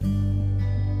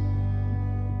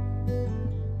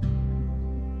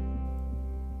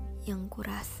Yang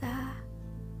kurasa,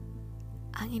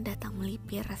 angin datang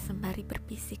melipir sembari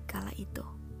berbisik kala itu.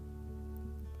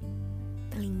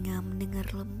 Telinga mendengar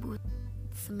lembut,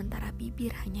 sementara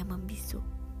bibir hanya membisu.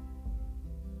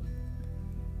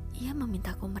 Ia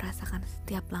memintaku merasakan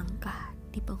setiap langkah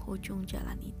di penghujung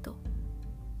jalan itu.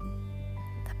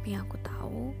 Tapi aku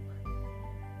tahu,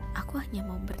 aku hanya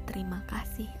mau berterima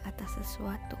kasih atas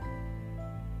sesuatu.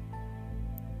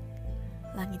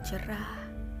 Langit cerah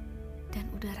dan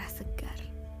udara segar.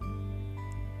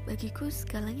 Bagiku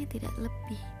segalanya tidak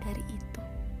lebih dari itu.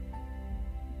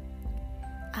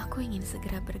 Aku ingin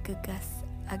segera bergegas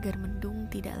agar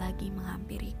mendung tidak lagi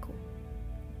menghampiriku.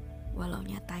 Walau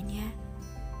nyatanya,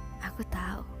 aku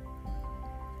tahu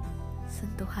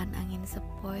sentuhan angin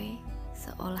sepoi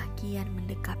seolah kian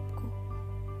mendekapku.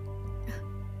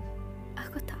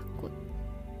 Aku takut.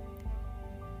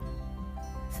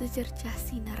 Secercah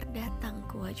sinar datang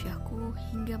ke wajahku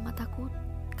hingga mataku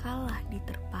kalah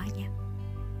diterpanya.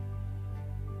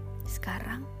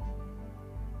 Sekarang,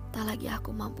 tak lagi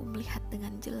aku mampu melihat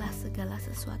dengan jelas segala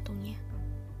sesuatunya.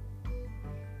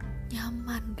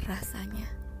 Nyaman rasanya.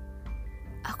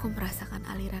 Aku merasakan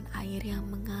aliran air yang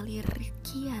mengalir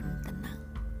kian tenang.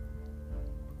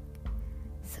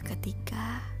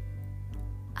 Seketika,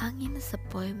 angin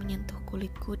sepoi menyentuh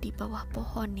kulitku di bawah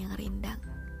pohon yang rindang.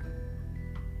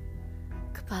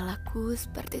 Kepalaku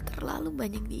seperti terlalu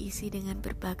banyak diisi dengan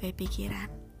berbagai pikiran.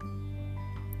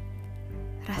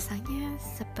 Rasanya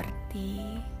seperti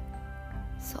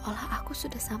seolah aku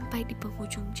sudah sampai di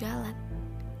penghujung jalan.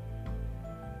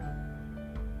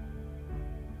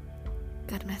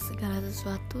 Karena segala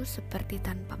sesuatu seperti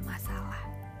tanpa masalah.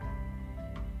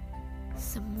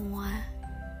 Semua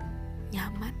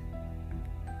nyaman.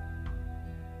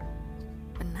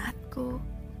 Penatku,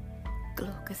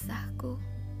 keluh kesahku,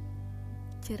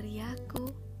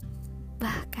 ceriaku,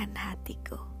 bahkan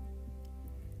hatiku.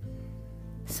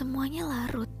 Semuanya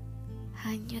larut,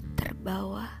 hanyut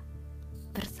terbawa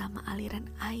bersama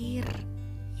aliran air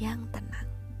yang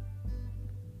tenang.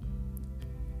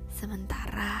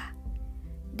 Sementara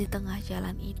di tengah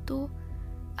jalan itu,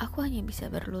 aku hanya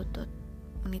bisa berlutut,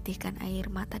 menitikkan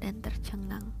air mata dan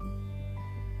tercengang.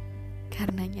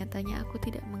 Karena nyatanya aku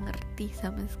tidak mengerti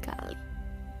sama sekali.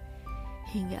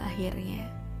 Hingga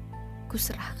akhirnya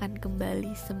kuserahkan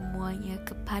kembali semuanya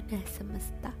kepada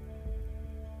semesta.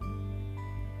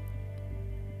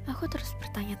 Aku terus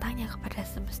bertanya-tanya kepada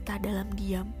semesta dalam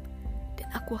diam, dan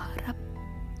aku harap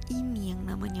ini yang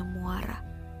namanya Muara.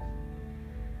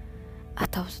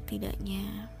 Atau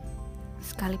setidaknya,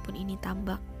 sekalipun ini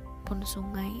tambak, pun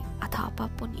sungai, atau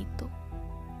apapun itu,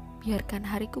 biarkan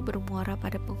hariku bermuara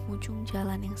pada penghujung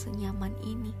jalan yang senyaman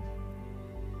ini.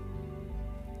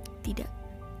 Tidak.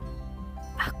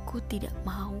 Aku tidak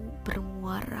mau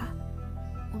bermuara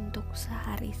untuk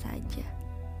sehari saja.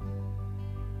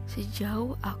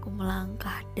 Sejauh aku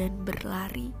melangkah dan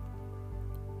berlari,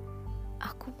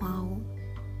 aku mau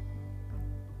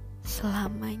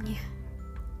selamanya.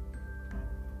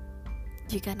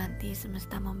 Jika nanti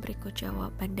semesta memberiku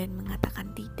jawaban dan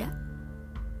mengatakan tidak,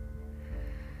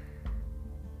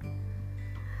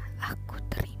 aku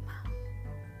terima.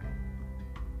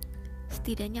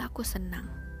 Setidaknya aku senang.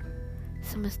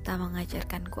 Semesta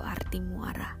mengajarkanku arti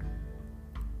muara.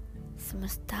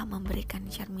 Semesta memberikan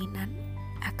cerminan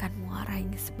akan muara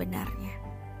yang sebenarnya.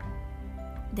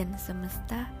 Dan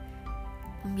semesta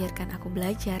membiarkan aku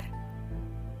belajar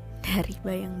dari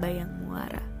bayang-bayang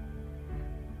muara.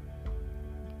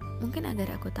 Mungkin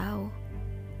agar aku tahu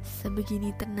sebegini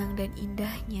tenang dan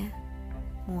indahnya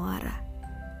muara.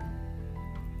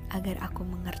 Agar aku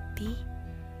mengerti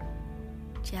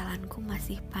jalanku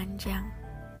masih panjang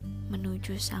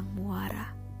menuju sang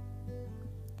muara.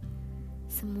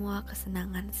 Semua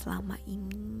kesenangan selama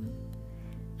ini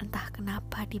entah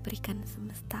kenapa diberikan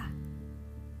semesta.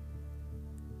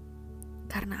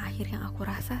 Karena akhir yang aku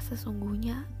rasa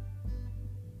sesungguhnya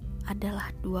adalah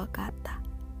dua kata: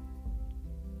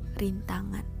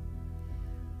 rintangan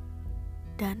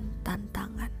dan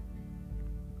tantangan.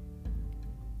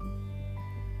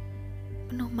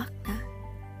 Penuh makna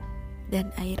dan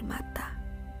air mata.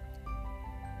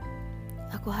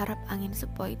 Aku harap angin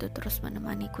sepoi itu terus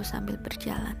menemaniku sambil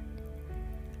berjalan,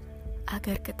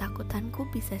 agar ketakutanku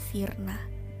bisa sirna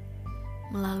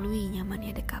melalui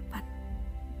nyamannya dekapan.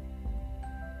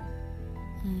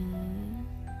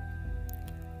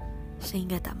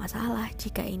 Sehingga tak masalah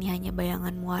jika ini hanya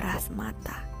bayangan muara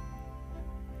semata.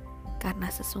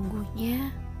 Karena sesungguhnya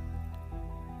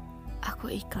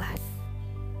aku ikhlas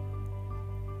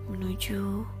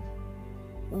menuju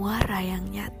muara yang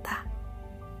nyata.